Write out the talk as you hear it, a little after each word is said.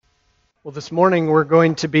Well, this morning we're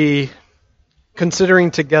going to be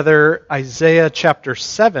considering together Isaiah chapter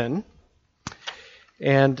 7.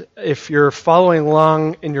 And if you're following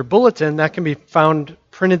along in your bulletin, that can be found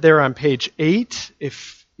printed there on page 8.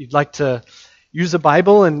 If you'd like to use a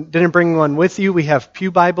Bible and didn't bring one with you, we have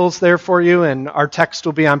pew Bibles there for you, and our text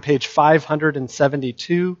will be on page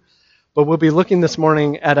 572. But we'll be looking this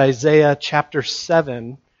morning at Isaiah chapter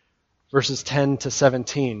 7, verses 10 to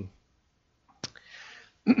 17.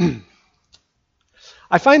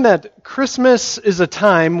 I find that Christmas is a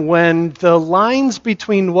time when the lines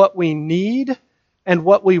between what we need and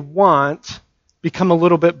what we want become a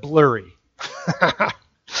little bit blurry. I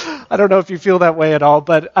don't know if you feel that way at all,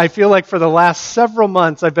 but I feel like for the last several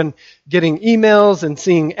months I've been getting emails and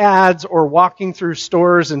seeing ads or walking through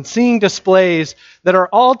stores and seeing displays that are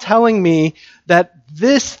all telling me that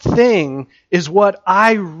this thing is what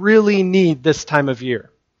I really need this time of year.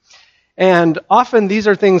 And often these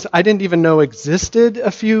are things I didn't even know existed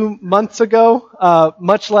a few months ago,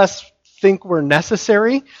 much less think were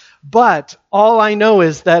necessary. But all I know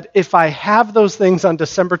is that if I have those things on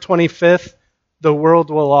December 25th, the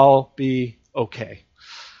world will all be okay.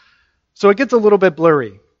 So it gets a little bit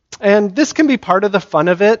blurry. And this can be part of the fun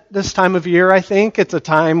of it this time of year, I think. It's a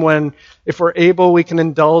time when, if we're able, we can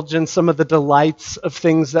indulge in some of the delights of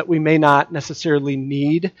things that we may not necessarily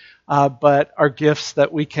need, but are gifts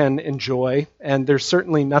that we can enjoy. And there's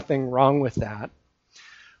certainly nothing wrong with that.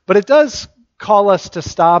 But it does call us to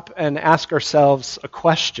stop and ask ourselves a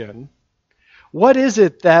question. What is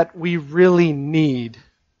it that we really need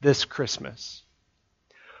this Christmas?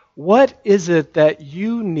 What is it that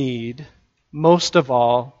you need most of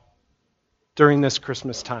all during this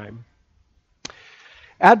Christmas time?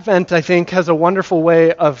 Advent, I think, has a wonderful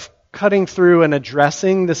way of cutting through and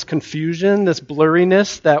addressing this confusion, this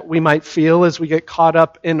blurriness that we might feel as we get caught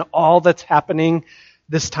up in all that's happening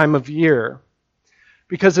this time of year.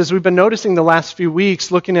 Because as we've been noticing the last few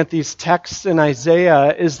weeks, looking at these texts in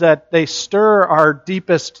Isaiah, is that they stir our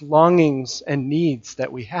deepest longings and needs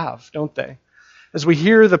that we have, don't they? As we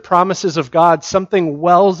hear the promises of God, something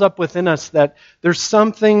wells up within us that there's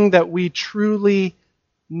something that we truly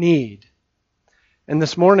need. And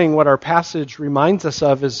this morning, what our passage reminds us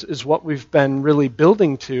of is what we've been really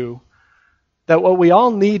building to, that what we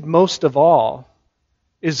all need most of all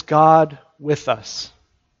is God with us.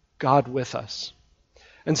 God with us.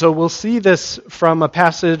 And so we'll see this from a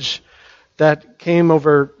passage that came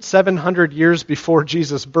over 700 years before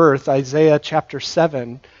Jesus' birth, Isaiah chapter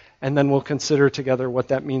 7, and then we'll consider together what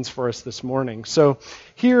that means for us this morning. So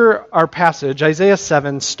here our passage, Isaiah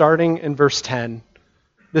 7, starting in verse 10.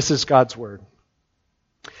 This is God's word.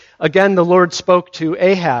 Again, the Lord spoke to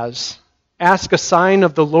Ahaz, "Ask a sign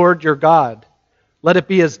of the Lord your God. Let it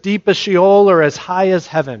be as deep as Sheol or as high as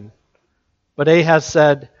heaven." But Ahaz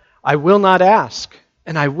said, "I will not ask,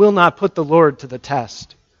 and I will not put the Lord to the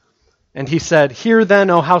test." And he said, "Hear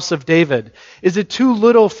then, O house of David, is it too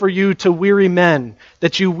little for you to weary men,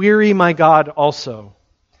 that you weary my God also?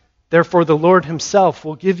 Therefore the Lord himself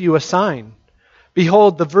will give you a sign.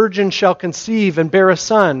 Behold, the virgin shall conceive and bear a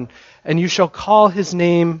son, and you shall call his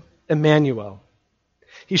name Emmanuel.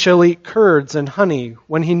 He shall eat curds and honey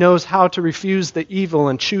when he knows how to refuse the evil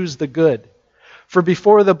and choose the good. For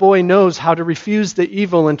before the boy knows how to refuse the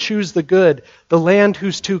evil and choose the good, the land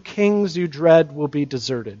whose two kings you dread will be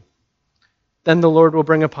deserted. Then the Lord will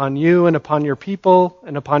bring upon you and upon your people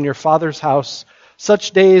and upon your father's house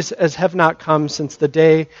such days as have not come since the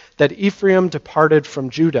day that Ephraim departed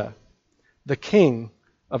from Judah, the king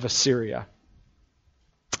of Assyria."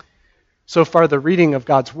 So far, the reading of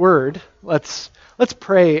God's word. Let's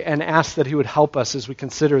pray and ask that he would help us as we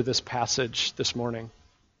consider this passage this morning.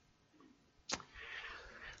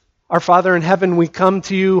 Our Father in heaven, we come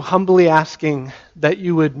to you humbly asking that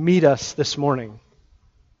you would meet us this morning.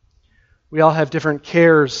 We all have different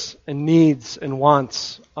cares and needs and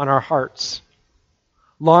wants on our hearts.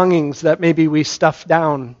 Longings that maybe we stuff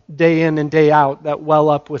down day in and day out that well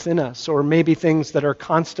up within us, or maybe things that are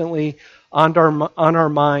constantly on our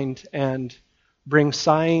mind and bring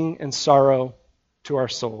sighing and sorrow to our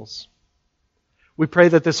souls. We pray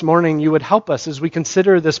that this morning you would help us as we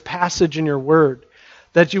consider this passage in your word,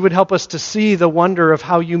 that you would help us to see the wonder of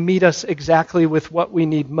how you meet us exactly with what we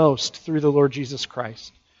need most through the Lord Jesus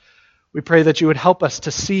Christ. We pray that you would help us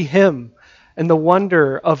to see him and the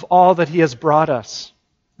wonder of all that he has brought us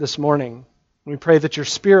this morning. We pray that your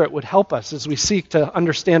Spirit would help us as we seek to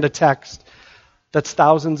understand a text that's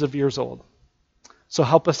thousands of years old. So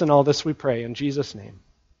help us in all this, we pray, in Jesus' name.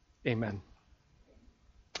 Amen.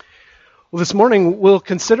 Well, this morning we'll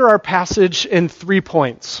consider our passage in 3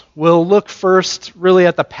 points. We'll look first really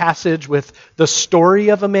at the passage with the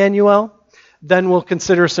story of Emmanuel. Then we'll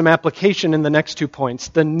consider some application in the next 2 points,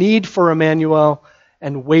 the need for Emmanuel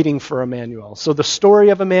and waiting for Emmanuel. So the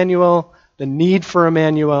story of Emmanuel, the need for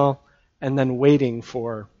Emmanuel, and then waiting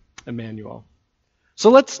for Emmanuel. So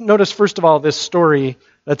let's notice first of all this story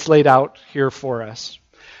that's laid out here for us.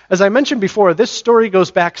 As I mentioned before, this story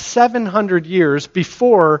goes back 700 years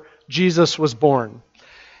before Jesus was born.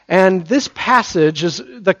 And this passage,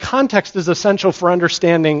 the context is essential for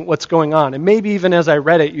understanding what's going on. And maybe even as I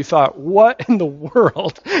read it, you thought, what in the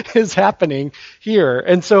world is happening here?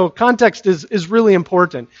 And so context is really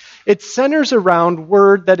important. It centers around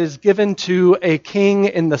word that is given to a king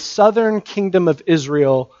in the southern kingdom of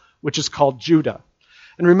Israel, which is called Judah.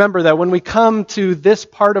 And remember that when we come to this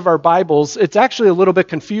part of our Bibles, it's actually a little bit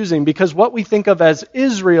confusing because what we think of as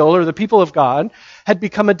Israel, or the people of God, had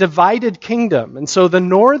become a divided kingdom. And so the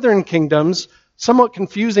northern kingdoms, somewhat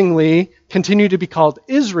confusingly, continue to be called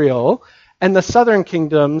Israel, and the southern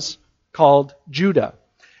kingdoms called Judah.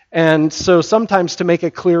 And so sometimes to make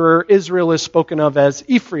it clearer, Israel is spoken of as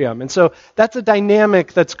Ephraim. And so that's a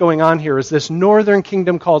dynamic that's going on here, is this northern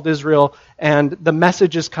kingdom called Israel, and the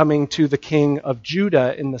message is coming to the king of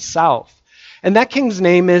Judah in the south. And that king's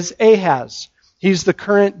name is Ahaz. He's the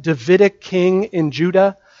current Davidic king in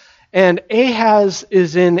Judah. And Ahaz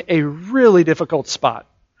is in a really difficult spot,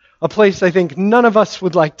 a place I think none of us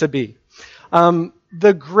would like to be.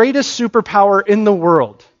 The greatest superpower in the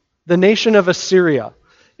world, the nation of Assyria,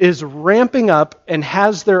 is ramping up and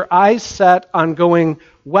has their eyes set on going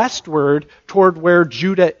westward toward where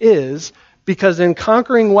Judah is, because in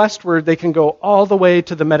conquering westward, they can go all the way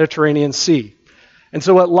to the Mediterranean Sea. And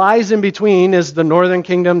so what lies in between is the northern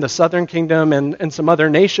kingdom, the southern kingdom, and some other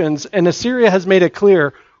nations. And Assyria has made it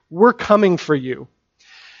clear, we're coming for you.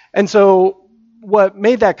 And so what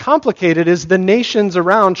made that complicated is the nations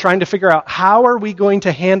around trying to figure out, how are we going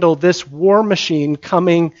to handle this war machine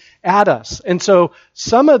coming at us? And so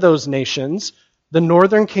some of those nations, the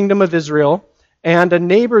northern kingdom of Israel, and a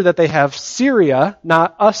neighbor that they have, Syria,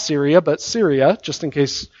 not Assyria, but Syria, just in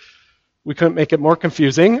case we couldn't make it more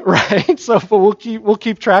confusing, right? So but we'll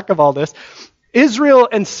keep track of all this. Israel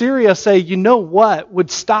and Syria say, you know what would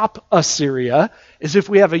stop Assyria is if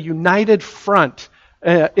we have a united front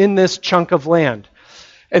in this chunk of land.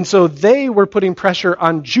 And so they were putting pressure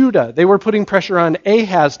on Judah. They were putting pressure on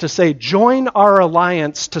Ahaz to say, join our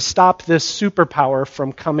alliance to stop this superpower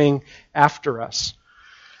from coming after us.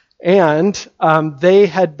 And they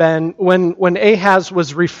had been, when Ahaz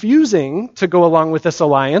was refusing to go along with this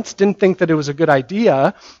alliance, didn't think that it was a good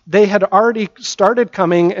idea, they had already started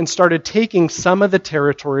coming and started taking some of the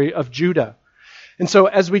territory of Judah. And so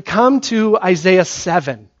as we come to Isaiah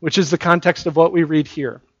 7, which is the context of what we read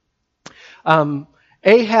here,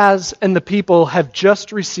 Ahaz and the people have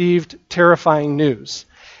just received terrifying news.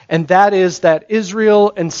 And that is that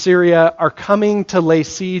Israel and Syria are coming to lay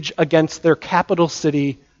siege against their capital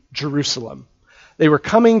city, Jerusalem. They were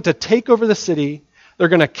coming to take over the city. They're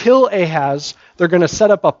going to kill Ahaz. They're going to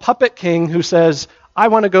set up a puppet king who says, I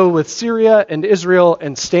want to go with Syria and Israel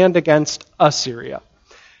and stand against Assyria.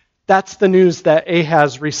 That's the news that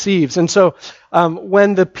Ahaz receives. And so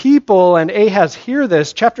when the people and Ahaz hear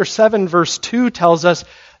this, chapter 7, verse 2 tells us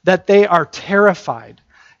that they are terrified.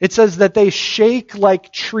 It says that they shake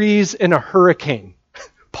like trees in a hurricane,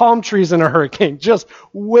 palm trees in a hurricane, just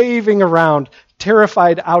waving around,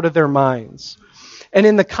 terrified out of their minds. And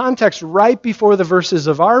in the context right before the verses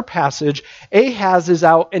of our passage, Ahaz is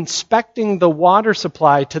out inspecting the water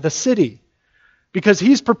supply to the city because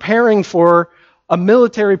he's preparing for a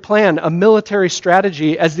military plan, a military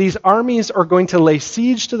strategy, as these armies are going to lay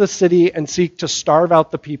siege to the city and seek to starve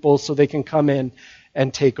out the people so they can come in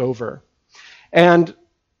and take over. And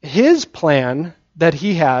his plan that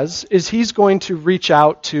he has is he's going to reach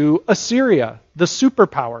out to Assyria, the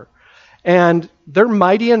superpower. And they're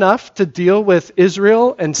mighty enough to deal with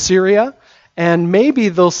Israel and Syria, and maybe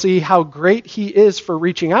they'll see how great he is for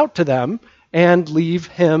reaching out to them and leave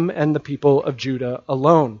him and the people of Judah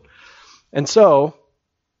alone. And so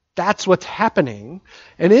that's what's happening.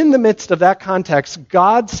 And in the midst of that context,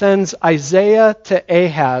 God sends Isaiah to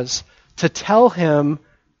Ahaz to tell him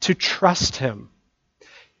to trust him.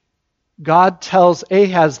 God tells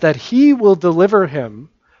Ahaz that he will deliver him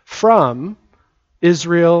from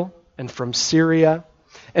Israel and from Syria.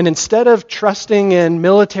 And instead of trusting in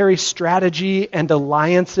military strategy and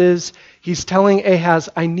alliances, he's telling Ahaz,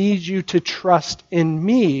 I need you to trust in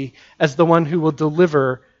me as the one who will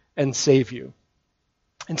deliver and save you.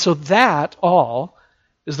 And so that all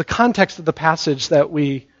is the context of the passage that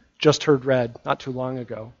we just heard read not too long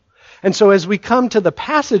ago. And so as we come to the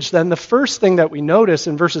passage then, the first thing that we notice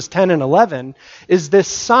in verses 10 and 11 is this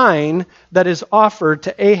sign that is offered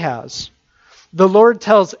to Ahaz. The Lord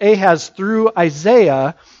tells Ahaz through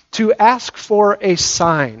Isaiah to ask for a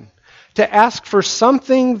sign, to ask for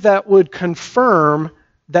something that would confirm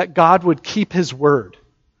that God would keep his word.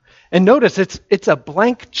 And notice it's a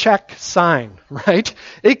blank check sign, right?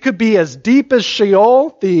 It could be as deep as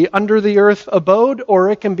Sheol, the under the earth abode, or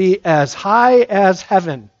it can be as high as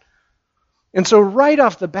heaven. And so right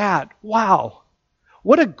off the bat, wow,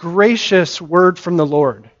 what a gracious word from the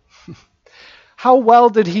Lord. How well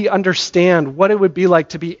did he understand what it would be like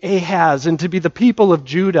to be Ahaz and to be the people of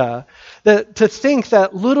Judah? To think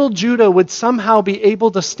that little Judah would somehow be able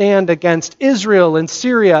to stand against Israel and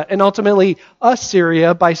Syria and ultimately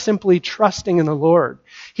Assyria by simply trusting in the Lord.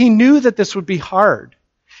 He knew that this would be hard.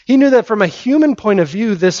 He knew that from a human point of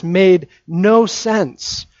view, this made no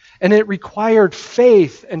sense. And it required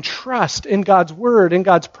faith and trust in God's word and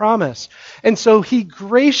God's promise. And so he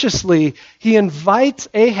invites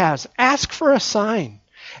Ahaz, ask for a sign.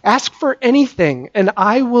 Ask for anything, and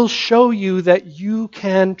I will show you that you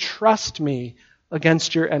can trust me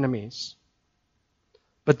against your enemies.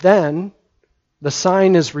 But then the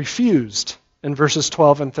sign is refused in verses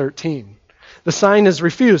 12 and 13. The sign is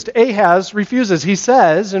refused. Ahaz refuses. He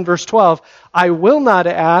says in verse 12, I will not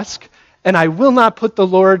ask, and I will not put the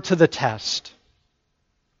Lord to the test.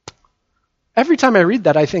 Every time I read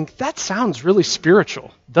that, I think, that sounds really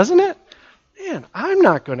spiritual, doesn't it? Man, I'm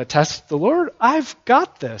not going to test the Lord. I've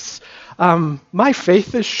got this. My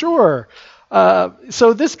faith is sure.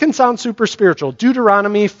 So this can sound super spiritual.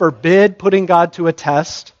 Deuteronomy forbid putting God to a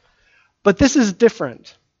test. But this is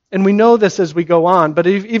different. And we know this as we go on. But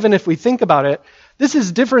even if we think about it, this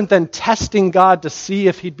is different than testing God to see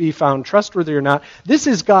if he'd be found trustworthy or not. This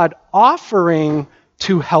is God offering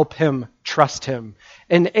to help him trust him.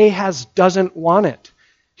 And Ahaz doesn't want it.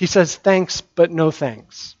 He says, thanks, but no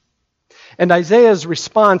thanks. And Isaiah's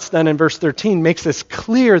response then in verse 13 makes this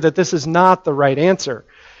clear that this is not the right answer.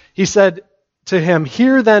 He said to him,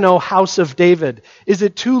 hear then, O house of David, is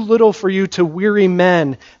it too little for you to weary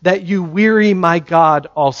men that you weary my God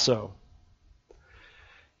also?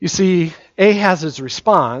 You see, Ahaz's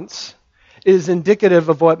response is indicative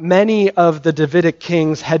of what many of the Davidic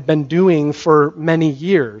kings had been doing for many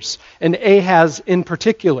years, and Ahaz in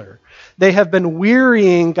particular. They have been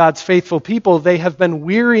wearying God's faithful people. They have been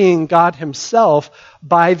wearying God himself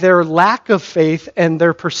by their lack of faith and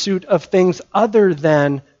their pursuit of things other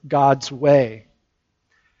than God's way.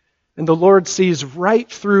 And the Lord sees right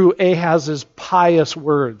through Ahaz's pious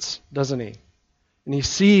words, doesn't he? And he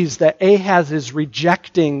sees that Ahaz is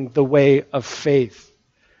rejecting the way of faith.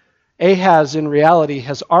 Ahaz, in reality,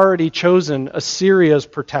 has already chosen Assyria's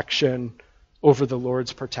protection over the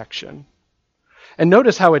Lord's protection. And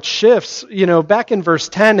notice how it shifts. Back in verse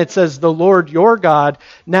 10, it says, the Lord your God.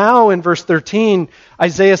 Now in verse 13,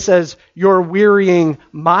 Isaiah says, you're wearying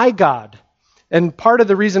my God. And part of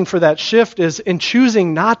the reason for that shift is in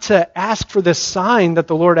choosing not to ask for this sign that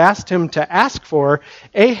the Lord asked him to ask for,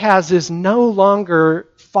 Ahaz is no longer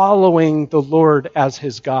following the Lord as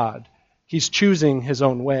his God. He's choosing his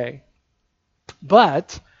own way.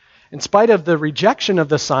 But in spite of the rejection of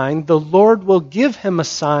the sign, the Lord will give him a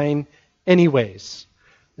sign anyways.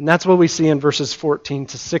 And that's what we see in verses 14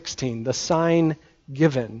 to 16, the sign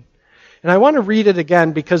given. And I want to read it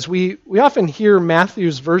again because we often hear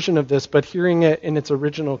Matthew's version of this, but hearing it in its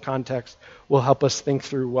original context will help us think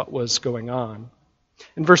through what was going on.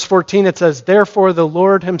 In verse 14 it says, therefore the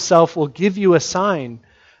Lord himself will give you a sign.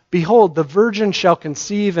 Behold, the virgin shall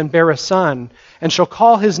conceive and bear a son, and shall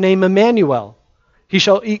call his name Emmanuel. He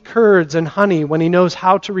shall eat curds and honey when he knows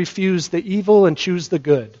how to refuse the evil and choose the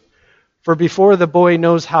good. For before the boy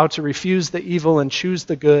knows how to refuse the evil and choose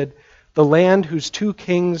the good, the land whose two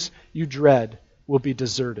kings you dread will be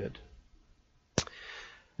deserted.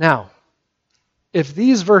 Now, if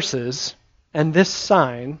these verses and this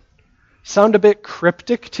sign sound a bit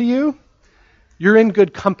cryptic to you, you're in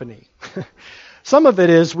good company. Some of it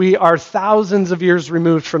is we are thousands of years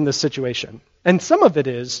removed from this situation. And some of it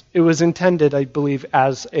is it was intended, I believe,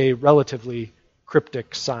 as a relatively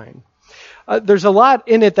cryptic sign. There's a lot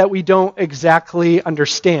in it that we don't exactly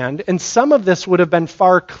understand, and some of this would have been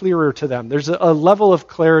far clearer to them. There's a level of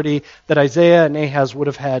clarity that Isaiah and Ahaz would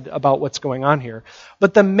have had about what's going on here.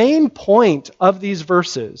 But the main point of these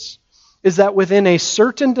verses is that within a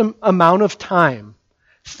certain amount of time,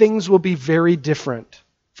 things will be very different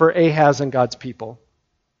for Ahaz and God's people.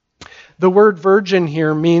 The word virgin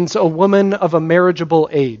here means a woman of a marriageable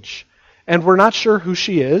age. And we're not sure who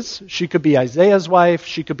she is. She could be Isaiah's wife.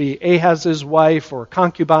 She could be Ahaz's wife or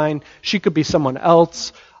concubine. She could be someone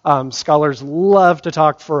else. Scholars love to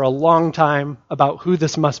talk for a long time about who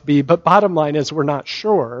this must be, but bottom line is we're not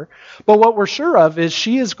sure. But what we're sure of is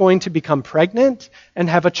she is going to become pregnant and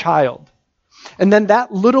have a child. And then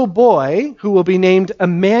that little boy, who will be named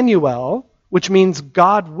Emmanuel, which means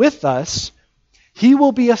God with us, he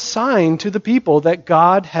will be a sign to the people that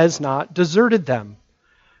God has not deserted them.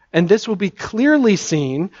 And this will be clearly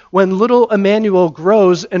seen when little Emmanuel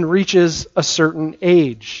grows and reaches a certain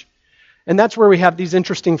age. And that's where we have these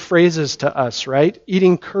interesting phrases to us, right?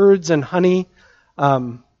 Eating curds and honey. I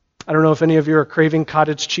don't know if any of you are craving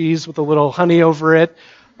cottage cheese with a little honey over it.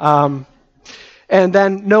 And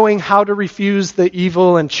then knowing how to refuse the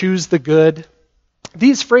evil and choose the good.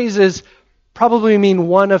 These phrases probably mean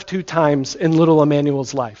one of two times in little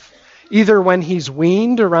Emmanuel's life. Either when he's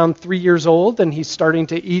weaned around 3 years old and he's starting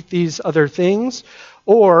to eat these other things,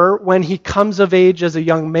 or when he comes of age as a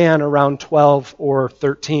young man around 12 or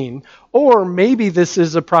 13. Or maybe this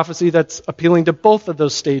is a prophecy that's appealing to both of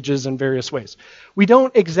those stages in various ways. We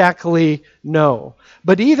don't exactly know.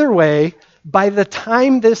 But either way, by the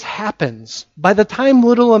time this happens, by the time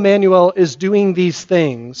little Emmanuel is doing these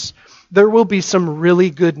things, there will be some really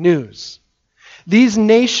good news. These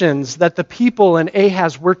nations that the people in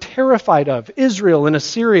Ahaz were terrified of, Israel and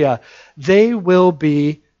Assyria, they will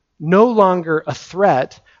be no longer a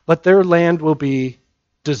threat, but their land will be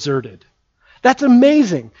deserted. That's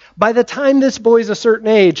amazing. By the time this boy's a certain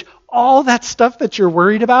age, all that stuff that you're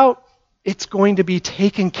worried about, it's going to be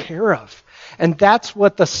taken care of. And that's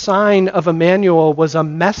what the sign of Emmanuel was a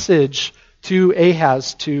message to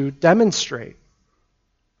Ahaz to demonstrate.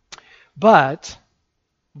 But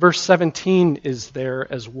verse 17 is there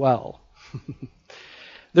as well.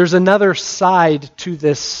 There's another side to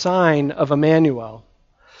this sign of Emmanuel.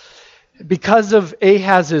 Because of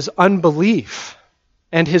Ahaz's unbelief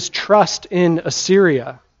and his trust in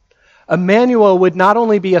Assyria, Emmanuel would not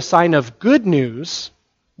only be a sign of good news,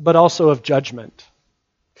 but also of judgment.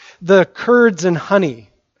 The curds and honey.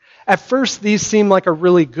 At first, these seem like a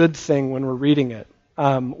really good thing when we're reading it,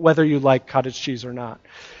 whether you like cottage cheese or not.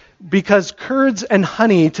 Because curds and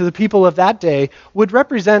honey to the people of that day would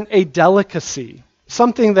represent a delicacy,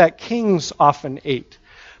 something that kings often ate.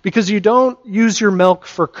 Because you don't use your milk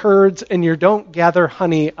for curds and you don't gather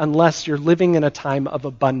honey unless you're living in a time of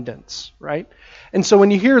abundance, right? And so when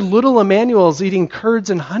you hear little Emmanuel's eating curds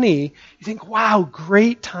and honey, you think, wow,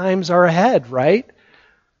 great times are ahead, right?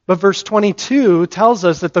 But verse 22 tells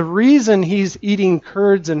us that the reason he's eating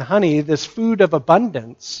curds and honey, this food of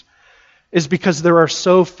abundance, is because there are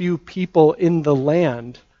so few people in the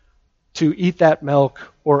land to eat that milk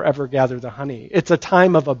or ever gather the honey. It's a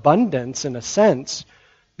time of abundance in a sense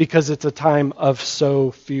because it's a time of so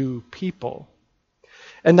few people.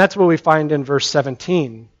 And that's what we find in verse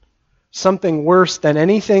 17. Something worse than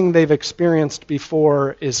anything they've experienced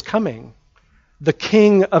before is coming. The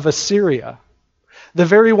king of Assyria, the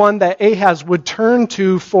very one that Ahaz would turn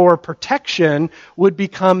to for protection, would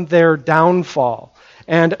become their downfall.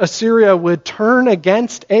 And Assyria would turn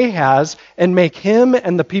against Ahaz and make him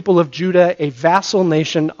and the people of Judah a vassal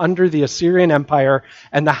nation under the Assyrian Empire,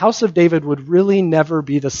 and the house of David would really never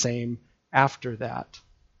be the same after that.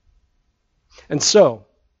 And so,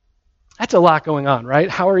 that's a lot going on, right?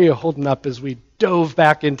 How are you holding up as we dove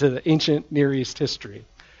back into the ancient Near East history?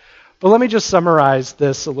 But let me just summarize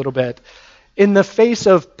this a little bit. In the face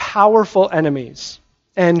of powerful enemies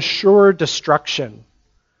and sure destruction,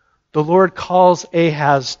 the Lord calls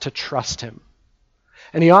Ahaz to trust him.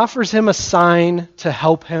 And he offers him a sign to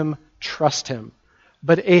help him trust him.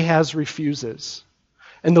 But Ahaz refuses.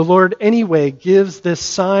 And the Lord anyway gives this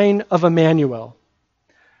sign of Emmanuel,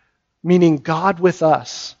 meaning God with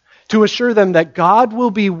us, to assure them that God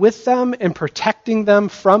will be with them in protecting them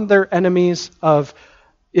from their enemies of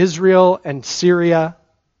Israel and Syria.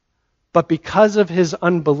 But because of his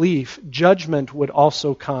unbelief, judgment would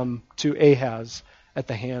also come to Ahaz at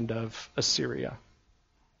the hand of Assyria.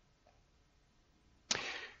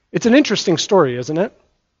 It's an interesting story, isn't it?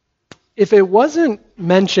 If it wasn't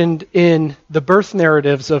mentioned in the birth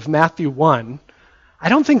narratives of Matthew 1, I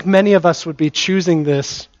don't think many of us would be choosing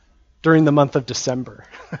this during the month of December.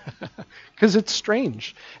 Because it's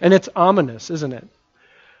strange and it's ominous, isn't it?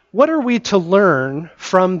 What are we to learn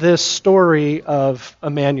from this story of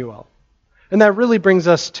Emmanuel? And that really brings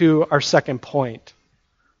us to our second point.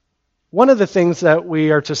 One of the things that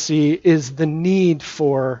we are to see is the need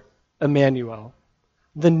for Emmanuel.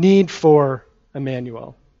 The need for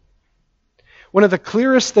Emmanuel. One of the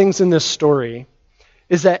clearest things in this story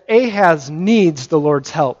is that Ahaz needs the Lord's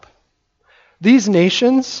help. These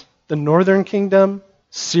nations, the northern kingdom,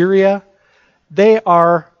 Syria, they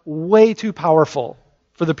are way too powerful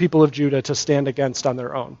for the people of Judah to stand against on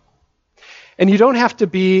their own. And you don't have to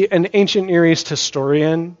be an ancient Near East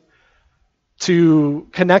historian to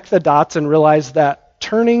connect the dots and realize that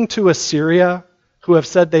turning to Assyria, who have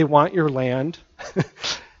said they want your land,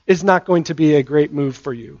 is not going to be a great move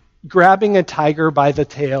for you. Grabbing a tiger by the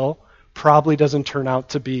tail probably doesn't turn out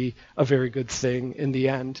to be a very good thing in the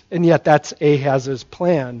end. And yet that's Ahaz's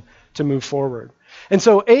plan to move forward. And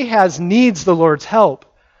so Ahaz needs the Lord's help.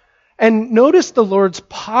 And notice the Lord's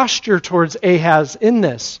posture towards Ahaz in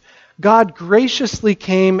this. God graciously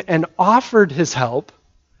came and offered his help,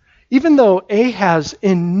 even though Ahaz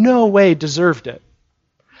in no way deserved it.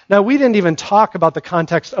 Now, we didn't even talk about the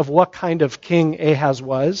context of what kind of king Ahaz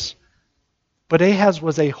was, but Ahaz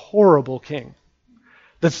was a horrible king.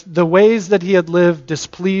 The ways that he had lived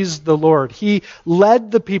displeased the Lord. He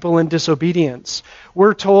led the people in disobedience.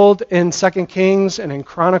 We're told in 2 Kings and in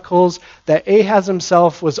Chronicles that Ahaz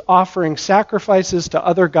himself was offering sacrifices to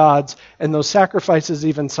other gods, and those sacrifices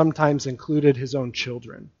even sometimes included his own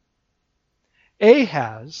children.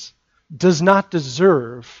 Ahaz does not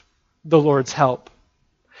deserve the Lord's help.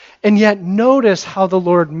 And yet notice how the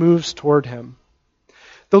Lord moves toward him.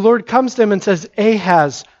 The Lord comes to him and says,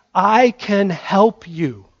 Ahaz, I can help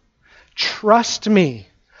you. Trust me.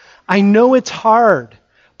 I know it's hard,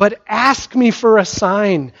 but ask me for a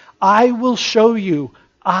sign. I will show you.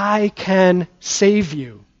 I can save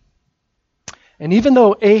you. And even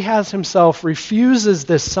though Ahaz himself refuses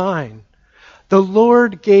this sign, the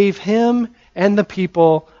Lord gave him and the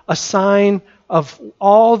people a sign of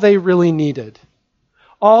all they really needed.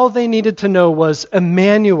 All they needed to know was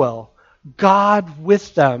Emmanuel, God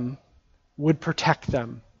with them, would protect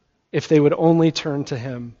them if they would only turn to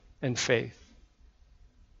him in faith.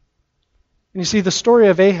 And you see, the story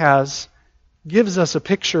of Ahaz gives us a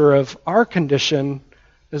picture of our condition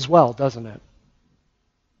as well, doesn't it?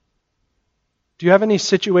 Do you have any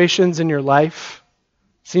situations in your life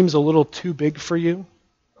seems a little too big for you?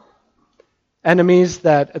 Enemies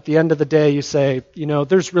that at the end of the day you say,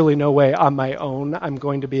 there's really no way on my own I'm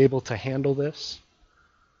going to be able to handle this.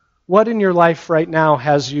 What in your life right now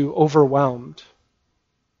has you overwhelmed?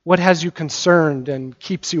 What has you concerned and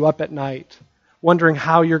keeps you up at night, wondering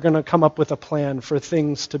how you're going to come up with a plan for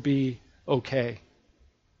things to be okay?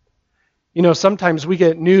 Sometimes we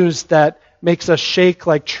get news that makes us shake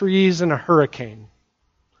like trees in a hurricane.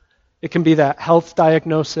 It can be that health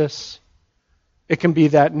diagnosis. It can be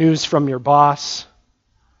that news from your boss.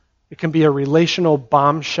 It can be a relational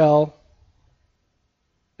bombshell.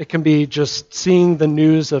 It can be just seeing the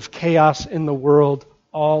news of chaos in the world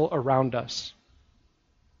all around us.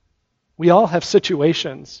 We all have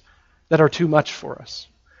situations that are too much for us.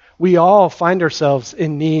 We all find ourselves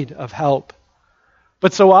in need of help.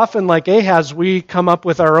 But so often, like Ahaz, we come up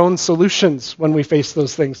with our own solutions when we face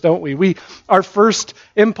those things, don't we? Our first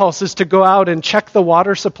impulse is to go out and check the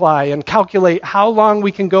water supply and calculate how long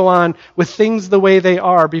we can go on with things the way they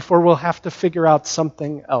are before we'll have to figure out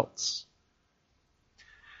something else.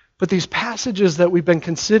 But these passages that we've been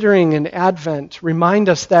considering in Advent remind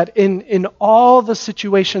us that in all the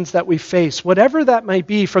situations that we face, whatever that might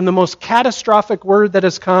be, from the most catastrophic word that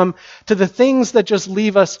has come to the things that just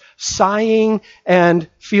leave us sighing and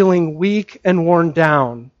feeling weak and worn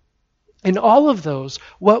down, in all of those,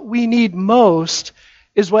 what we need most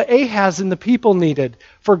is what Ahaz and the people needed,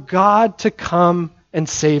 for God to come and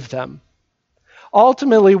save them.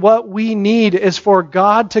 Ultimately, what we need is for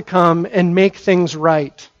God to come and make things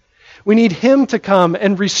right. We need him to come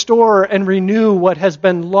and restore and renew what has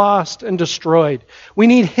been lost and destroyed. We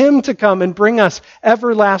need him to come and bring us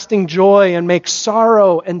everlasting joy and make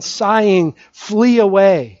sorrow and sighing flee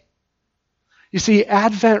away. You see,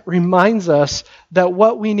 Advent reminds us that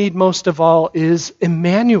what we need most of all is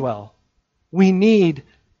Emmanuel. We need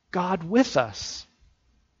God with us.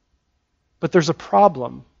 But there's a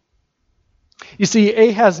problem. You see,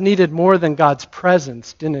 Ahaz needed more than God's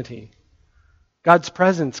presence, didn't he? God's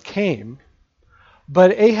presence came,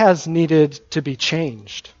 but Ahaz needed to be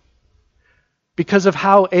changed. Because of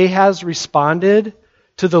how Ahaz responded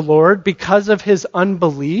to the Lord, because of his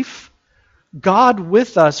unbelief, God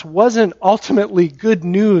with us wasn't ultimately good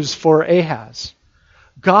news for Ahaz.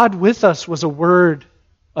 God with us was a word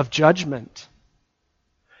of judgment.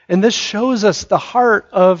 And this shows us the heart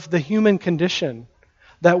of the human condition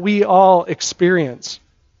that we all experience.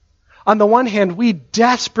 On the one hand, we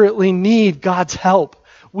desperately need God's help.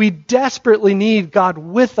 We desperately need God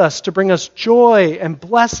with us to bring us joy and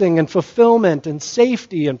blessing and fulfillment and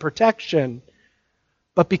safety and protection.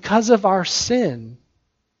 But because of our sin,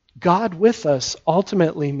 God with us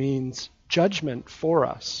ultimately means judgment for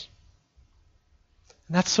us.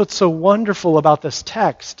 And that's what's so wonderful about this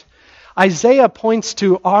text. Isaiah points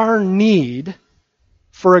to our need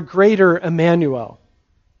for a greater Emmanuel.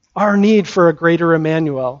 Our need for a greater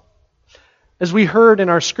Emmanuel. As we heard in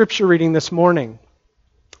our scripture reading this morning,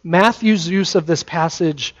 Matthew's use of this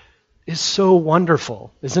passage is so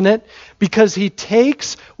wonderful, isn't it? Because he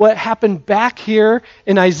takes what happened back here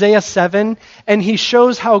in Isaiah 7 and he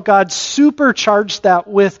shows how God supercharged that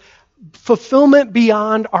with fulfillment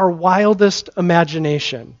beyond our wildest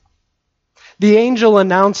imagination. The angel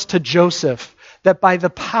announced to Joseph that by the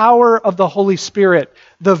power of the Holy Spirit,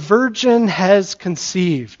 the virgin has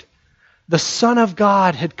conceived. The Son of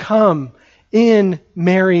God had come in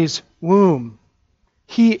Mary's womb.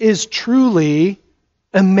 He is truly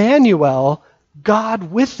Emmanuel,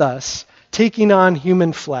 God with us, taking on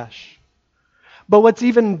human flesh. But what's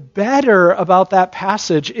even better about that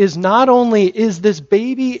passage is not only is this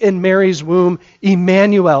baby in Mary's womb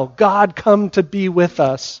Emmanuel, God come to be with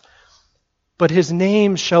us, but his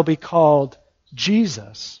name shall be called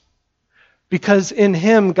Jesus. Because in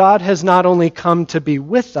him, God has not only come to be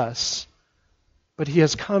with us, but he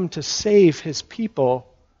has come to save his people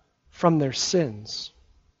from their sins.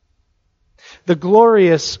 The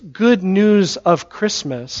glorious good news of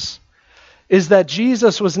Christmas is that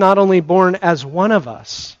Jesus was not only born as one of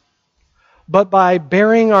us, but by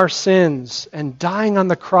bearing our sins and dying on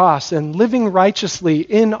the cross and living righteously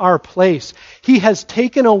in our place, he has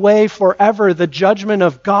taken away forever the judgment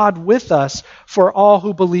of God with us for all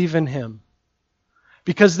who believe in him.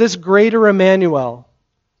 Because this greater Emmanuel,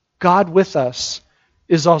 God with us,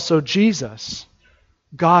 is also Jesus,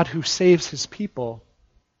 God who saves his people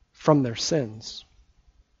from their sins.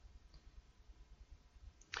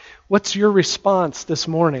 What's your response this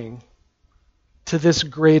morning to this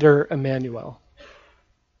greater Emmanuel?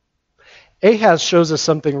 Ahaz shows us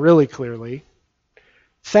something really clearly.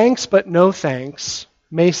 Thanks but no thanks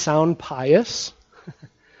may sound pious.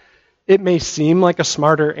 It may seem like a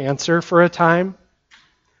smarter answer for a time.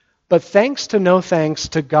 But thanks to no thanks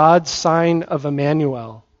to God's sign of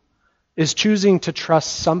Emmanuel is choosing to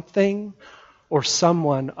trust something or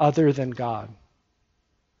someone other than God.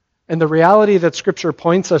 And the reality that Scripture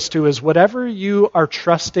points us to is whatever you are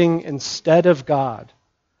trusting instead of God,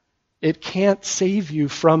 it can't save you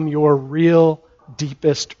from your real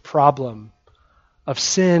deepest problem of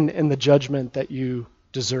sin and the judgment that you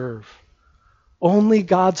deserve. Only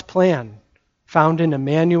God's plan, found in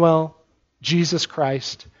Emmanuel, Jesus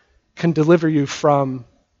Christ, can deliver you from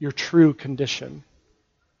your true condition.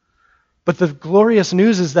 But the glorious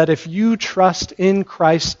news is that if you trust in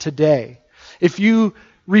Christ today, if you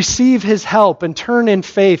receive his help and turn in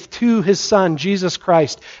faith to his Son, Jesus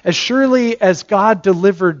Christ, as surely as God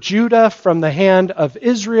delivered Judah from the hand of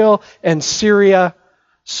Israel and Syria,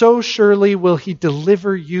 so surely will he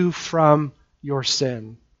deliver you from your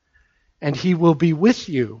sin. And he will be with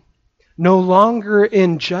you, no longer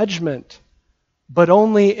in judgment, but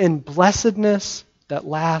only in blessedness that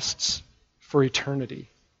lasts for eternity.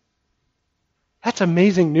 That's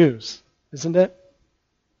amazing news, isn't it?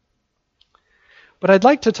 But I'd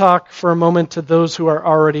like to talk for a moment to those who are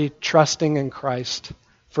already trusting in Christ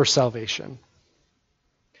for salvation.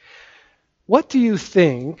 What do you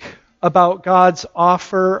think about God's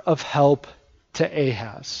offer of help to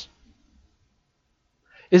Ahaz?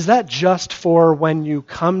 Is that just for when you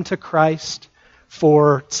come to Christ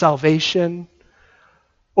for salvation?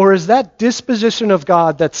 Or is that disposition of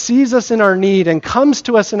God that sees us in our need and comes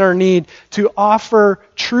to us in our need to offer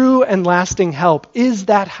true and lasting help? Is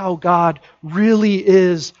that how God really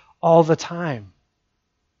is all the time?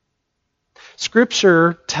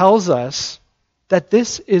 Scripture tells us that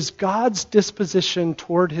this is God's disposition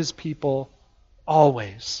toward his people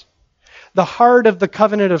always. The heart of the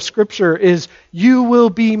covenant of Scripture is, you will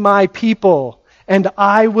be my people and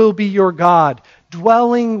I will be your God,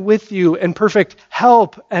 dwelling with you in perfect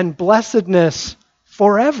help and blessedness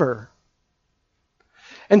forever.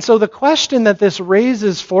 And so the question that this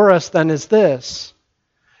raises for us then is this: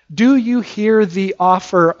 do you hear the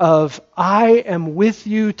offer of, I am with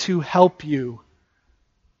you to help you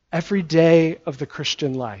every day of the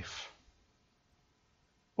Christian life?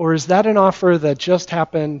 Or is that an offer that just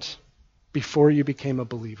happened before you became a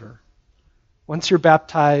believer? Once you're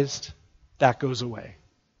baptized, that goes away.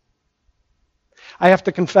 I have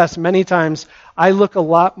to confess, many times I look a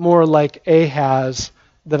lot more like Ahaz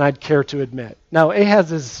than I'd care to admit. Now,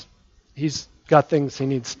 Ahaz he's got things he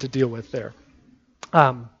needs to deal with there.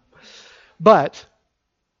 But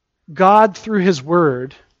God, through his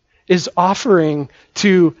word, is offering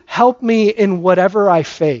to help me in whatever I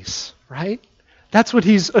face, right? That's what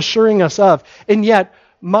he's assuring us of. And yet,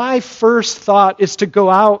 my first thought is to go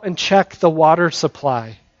out and check the water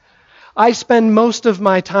supply. I spend most of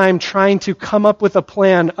my time trying to come up with a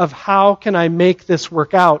plan of how can I make this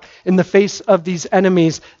work out in the face of these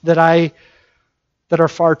enemies that are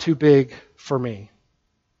far too big for me.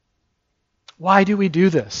 Why do we do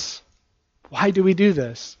this? Why do we do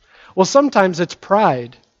this? Well, sometimes it's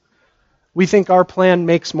pride. We think our plan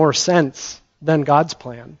makes more sense than God's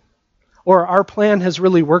plan. Or our plan has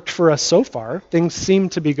really worked for us so far. Things seem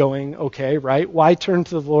to be going okay, right? Why turn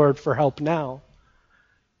to the Lord for help now?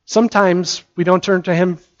 Sometimes we don't turn to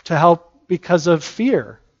Him to help because of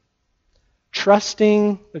fear.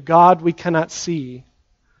 Trusting the God we cannot see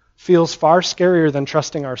feels far scarier than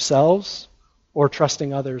trusting ourselves or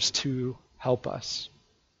trusting others to help us.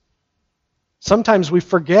 Sometimes we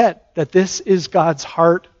forget that this is God's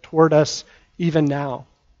heart toward us even now.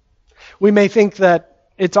 We may think that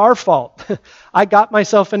it's our fault. I got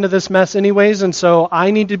myself into this mess anyways, and so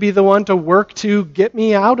I need to be the one to work to get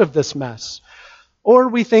me out of this mess. Or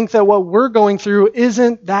we think that what we're going through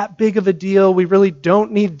isn't that big of a deal. We really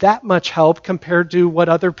don't need that much help compared to what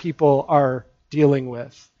other people are dealing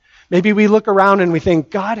with. Maybe we look around and we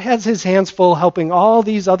think, God has His hands full helping all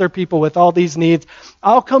these other people with all these needs.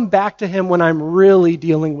 I'll come back to Him when I'm really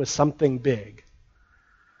dealing with something big.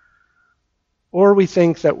 Or we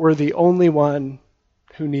think that we're the only one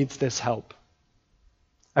who needs this help.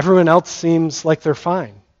 Everyone else seems like they're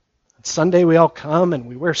fine. On Sunday we all come and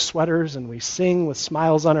we wear sweaters and we sing with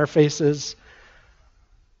smiles on our faces.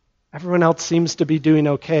 Everyone else seems to be doing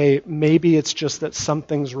okay. Maybe it's just that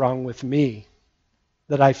something's wrong with me,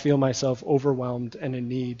 that I feel myself overwhelmed and in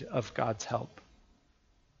need of God's help.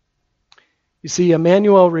 You see,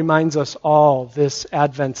 Emmanuel reminds us all this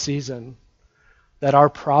Advent season that our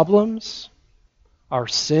problems, our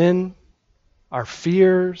sin, our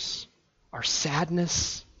fears, our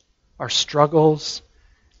sadness, our struggles,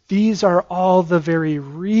 these are all the very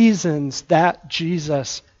reasons that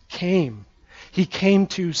Jesus came. He came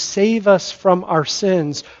to save us from our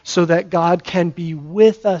sins so that God can be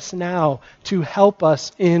with us now to help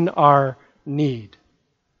us in our need.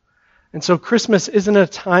 And so Christmas isn't a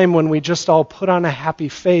time when we just all put on a happy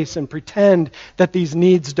face and pretend that these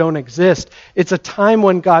needs don't exist. It's a time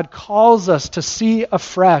when God calls us to see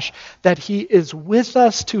afresh that He is with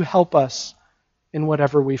us to help us in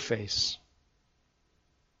whatever we face.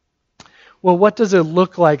 Well, what does it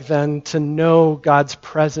look like then to know God's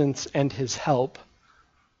presence and His help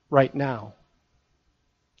right now?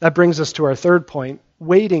 That brings us to our third point,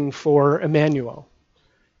 waiting for Emmanuel.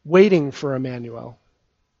 Waiting for Emmanuel.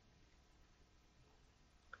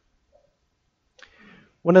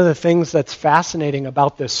 One of the things that's fascinating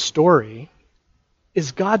about this story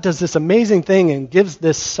is God does this amazing thing and gives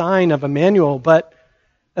this sign of Emmanuel, but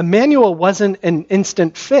Emmanuel wasn't an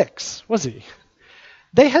instant fix, was he?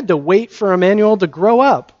 They had to wait for Emmanuel to grow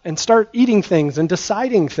up and start eating things and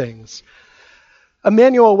deciding things.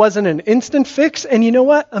 Emmanuel wasn't an instant fix, and you know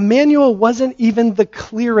what? Emmanuel wasn't even the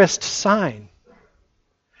clearest sign.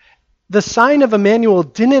 The sign of Emmanuel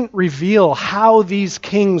didn't reveal how these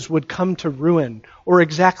kings would come to ruin or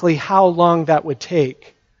exactly how long that would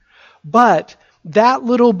take. But that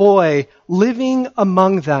little boy living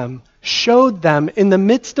among them showed them in the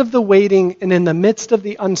midst of the waiting and in the midst of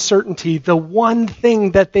the uncertainty, the one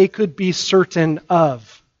thing that they could be certain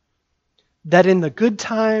of. That in the good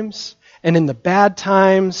times and in the bad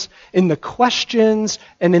times, in the questions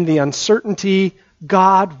and in the uncertainty,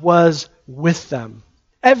 God was with them.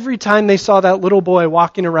 Every time they saw that little boy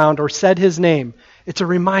walking around or said his name, it's a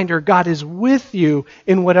reminder God is with you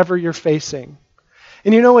in whatever you're facing.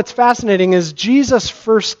 And you know what's fascinating is Jesus'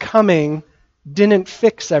 first coming didn't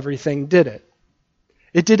fix everything, did it?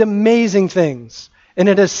 It did amazing things, and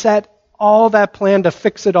it has set all that plan to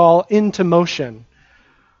fix it all into motion.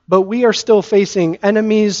 But we are still facing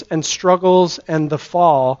enemies and struggles and the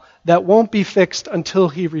fall that won't be fixed until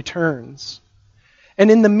He returns. And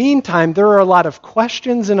in the meantime, there are a lot of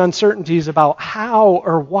questions and uncertainties about how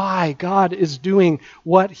or why God is doing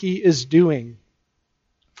what He is doing.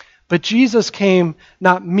 But Jesus came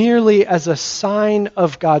not merely as a sign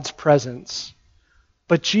of God's presence,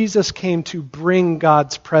 but Jesus came to bring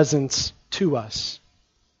God's presence to us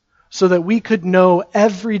so that we could know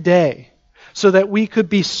every day, so that we could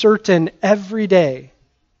be certain every day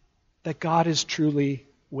that God is truly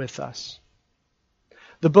with us.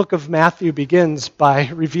 The book of Matthew begins by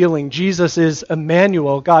revealing Jesus is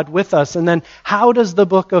Emmanuel, God with us. And then how does the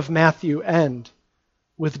book of Matthew end?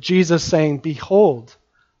 With Jesus saying, "Behold,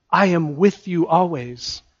 I am with you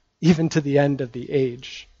always, even to the end of the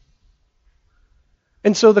age."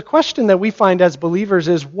 And so the question that we find as believers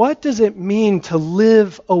is, what does it mean to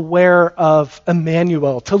live aware of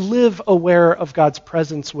Emmanuel, to live aware of God's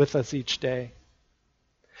presence with us each day?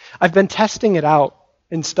 I've been testing it out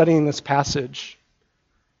in studying this passage.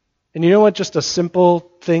 And you know what just a simple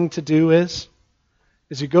thing to do is?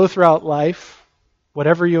 Is you go throughout life,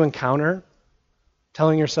 whatever you encounter,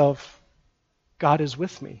 telling yourself, God is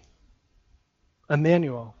with me.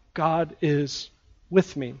 Emmanuel, God is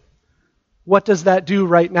with me. What does that do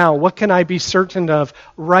right now? What can I be certain of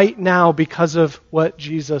right now because of what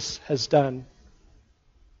Jesus has done?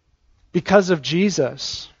 Because of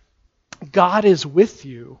Jesus, God is with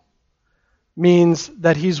you means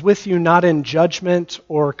that he's with you not in judgment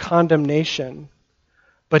or condemnation,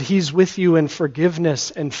 but he's with you in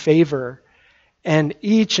forgiveness and favor. And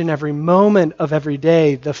each and every moment of every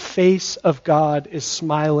day, the face of God is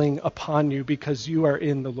smiling upon you because you are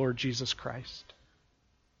in the Lord Jesus Christ.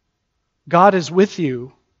 God is with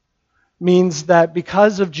you means that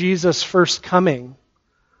because of Jesus' first coming,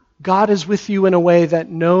 God is with you in a way that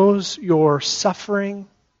knows your suffering,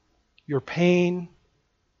 your pain,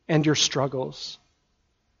 and your struggles.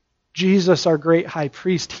 Jesus, our great high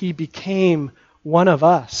priest, he became one of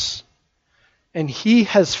us. And he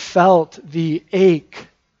has felt the ache,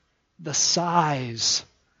 the sighs,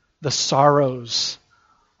 the sorrows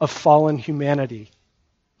of fallen humanity.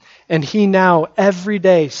 And he now every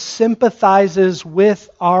day sympathizes with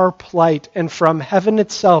our plight and from heaven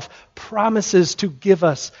itself promises to give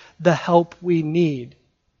us the help we need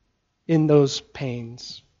in those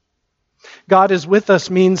pains. God is with us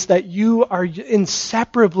means that you are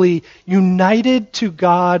inseparably united to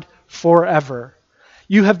God forever.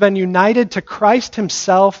 You have been united to Christ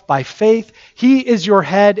himself by faith. He is your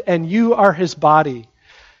head and you are his body.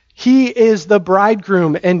 He is the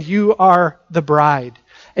bridegroom and you are the bride.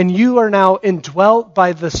 And you are now indwelt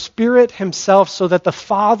by the Spirit himself so that the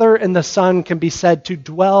Father and the Son can be said to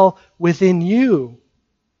dwell within you.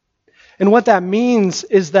 And what that means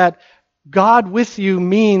is that God with you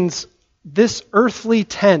means this earthly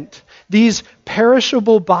tent, these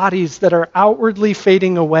perishable bodies that are outwardly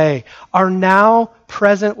fading away, are now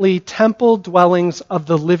presently temple dwellings of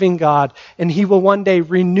the living God. And he will one day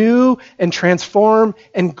renew and transform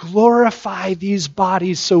and glorify these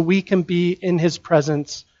bodies so we can be in his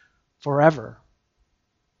presence forever.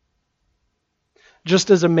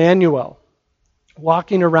 Just as Emmanuel,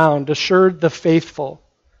 walking around, assured the faithful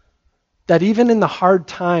that even in the hard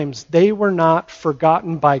times, they were not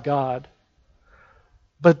forgotten by God,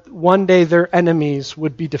 but one day their enemies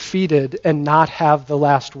would be defeated and not have the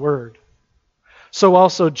last word. So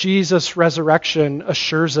also Jesus' resurrection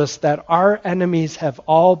assures us that our enemies have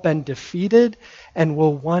all been defeated and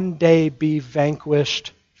will one day be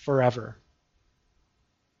vanquished forever.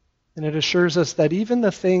 And it assures us that even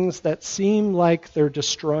the things that seem like they're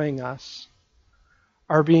destroying us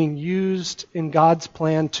are being used in God's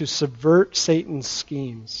plan to subvert Satan's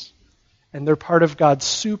schemes. And they're part of God's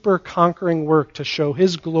super conquering work to show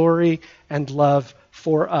his glory and love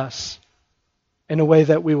for us in a way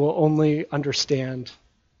that we will only understand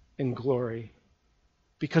in glory.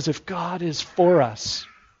 Because if God is for us,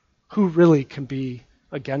 who really can be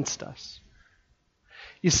against us?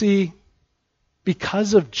 You see,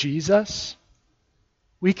 because of Jesus,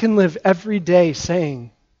 we can live every day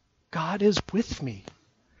saying, God is with me.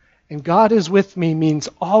 And God is with me means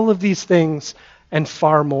all of these things and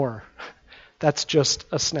far more. That's just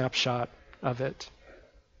a snapshot of it.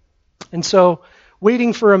 And so,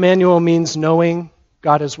 waiting for Emmanuel means knowing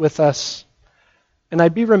God is with us. And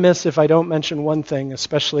I'd be remiss if I don't mention one thing,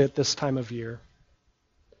 especially at this time of year.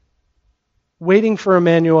 Waiting for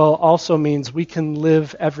Emmanuel also means we can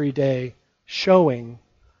live every day showing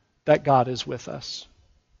that God is with us.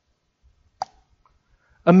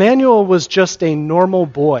 Emmanuel was just a normal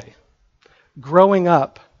boy growing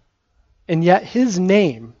up, and yet his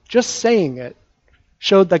name, just saying it,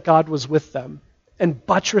 showed that God was with them and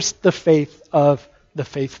buttressed the faith of the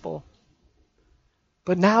faithful.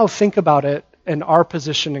 But now think about it and our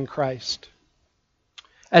position in Christ.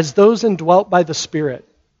 As those indwelt by the Spirit,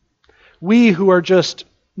 we who are just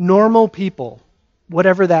normal people,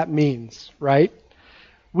 whatever that means, right?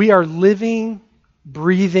 We are living,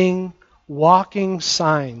 breathing, walking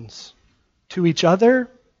signs to each other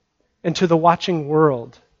and to the watching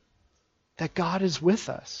world that God is with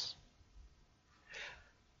us.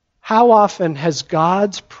 How often has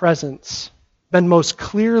God's presence been most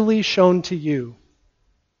clearly shown to you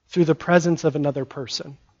through the presence of another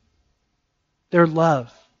person? Their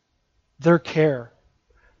love, their care,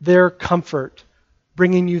 their comfort,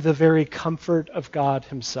 bringing you the very comfort of God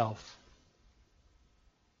himself.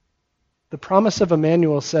 The promise of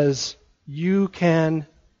Emmanuel says you can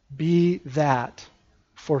be that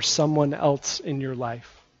for someone else in your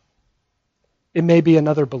life. It may be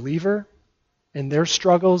another believer. in their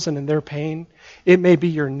struggles and in their pain. It may be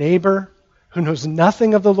your neighbor who knows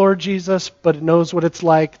nothing of the Lord Jesus, but knows what it's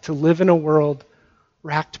like to live in a world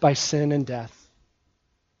racked by sin and death.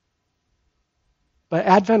 But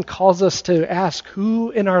Advent calls us to ask,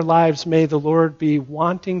 who in our lives may the Lord be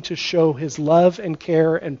wanting to show his love and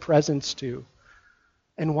care and presence to,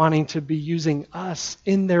 and wanting to be using us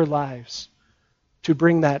in their lives to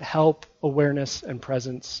bring that help, awareness, and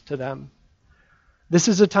presence to them. This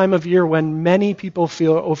is a time of year when many people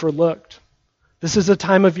feel overlooked. This is a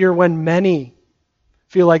time of year when many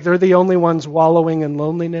feel like they're the only ones wallowing in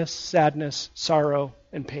loneliness, sadness, sorrow,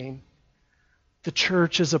 and pain. The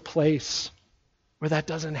church is a place where that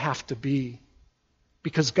doesn't have to be,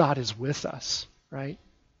 because God is with us, right?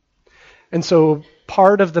 And so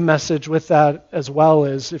part of the message with that as well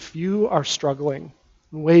is, if you are struggling,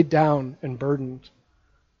 weighed down and burdened,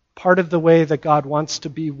 part of the way that God wants to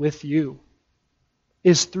be with you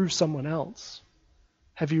is through someone else.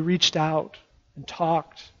 Have you reached out and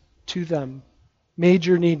talked to them, made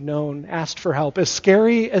your need known, asked for help? As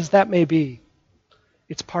scary as that may be,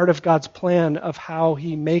 it's part of God's plan of how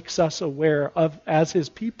he makes us aware of, as his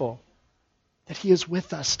people, that he is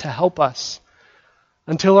with us to help us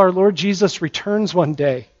until our Lord Jesus returns one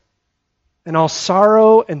day and all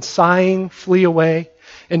sorrow and sighing flee away,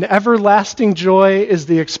 and everlasting joy is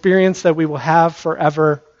the experience that we will have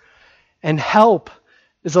forever, and help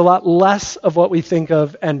is a lot less of what we think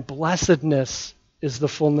of, and blessedness is the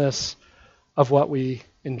fullness of what we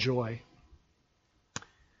enjoy.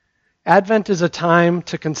 Advent is a time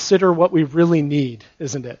to consider what we really need,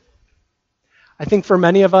 isn't it? I think for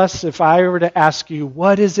many of us, if I were to ask you,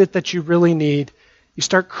 what is it that you really need? You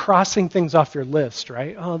start crossing things off your list,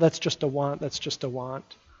 right? Oh, that's just a want, that's just a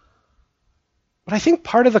want. But I think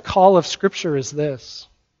part of the call of Scripture is this.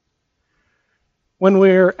 When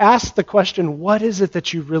we're asked the question, what is it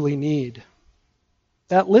that you really need?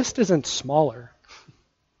 That list isn't smaller.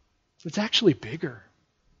 It's actually bigger.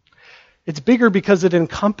 It's bigger because it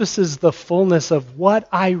encompasses the fullness of what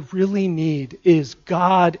I really need is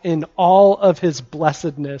God in all of his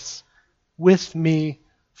blessedness with me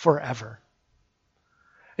forever.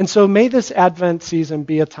 And so may this Advent season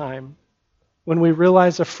be a time when we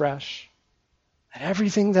realize afresh that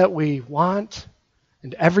everything that we want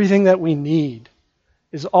and everything that we need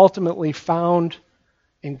is ultimately found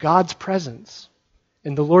in God's presence.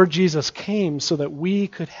 And the Lord Jesus came so that we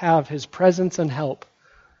could have his presence and help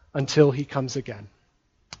until he comes again.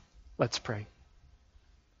 Let's pray.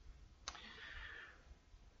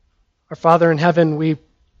 Our Father in heaven, we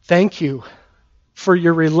thank you for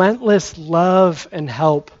your relentless love and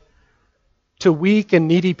help to weak and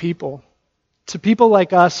needy people, to people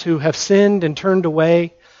like us who have sinned and turned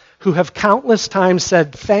away, who have countless times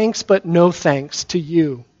said thanks but no thanks to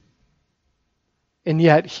you. And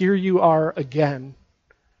yet here you are again,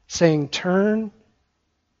 saying, turn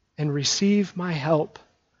and receive my help.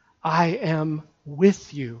 I am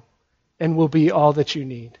with you and will be all that you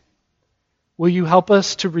need. Will you help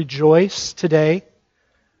us to rejoice today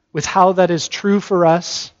with how that is true for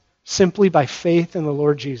us simply by faith in the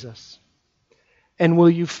Lord Jesus? And will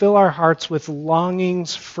you fill our hearts with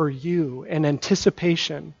longings for you and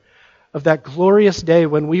anticipation of that glorious day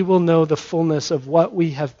when we will know the fullness of what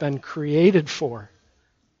we have been created for,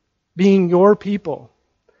 being your people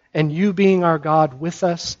and you being our God with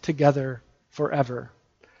us together forever,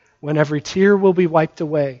 when every tear will be wiped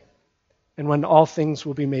away and when all things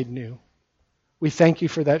will be made new. We thank you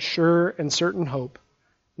for that sure and certain hope.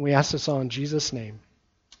 We ask this all in Jesus' name.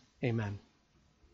 Amen.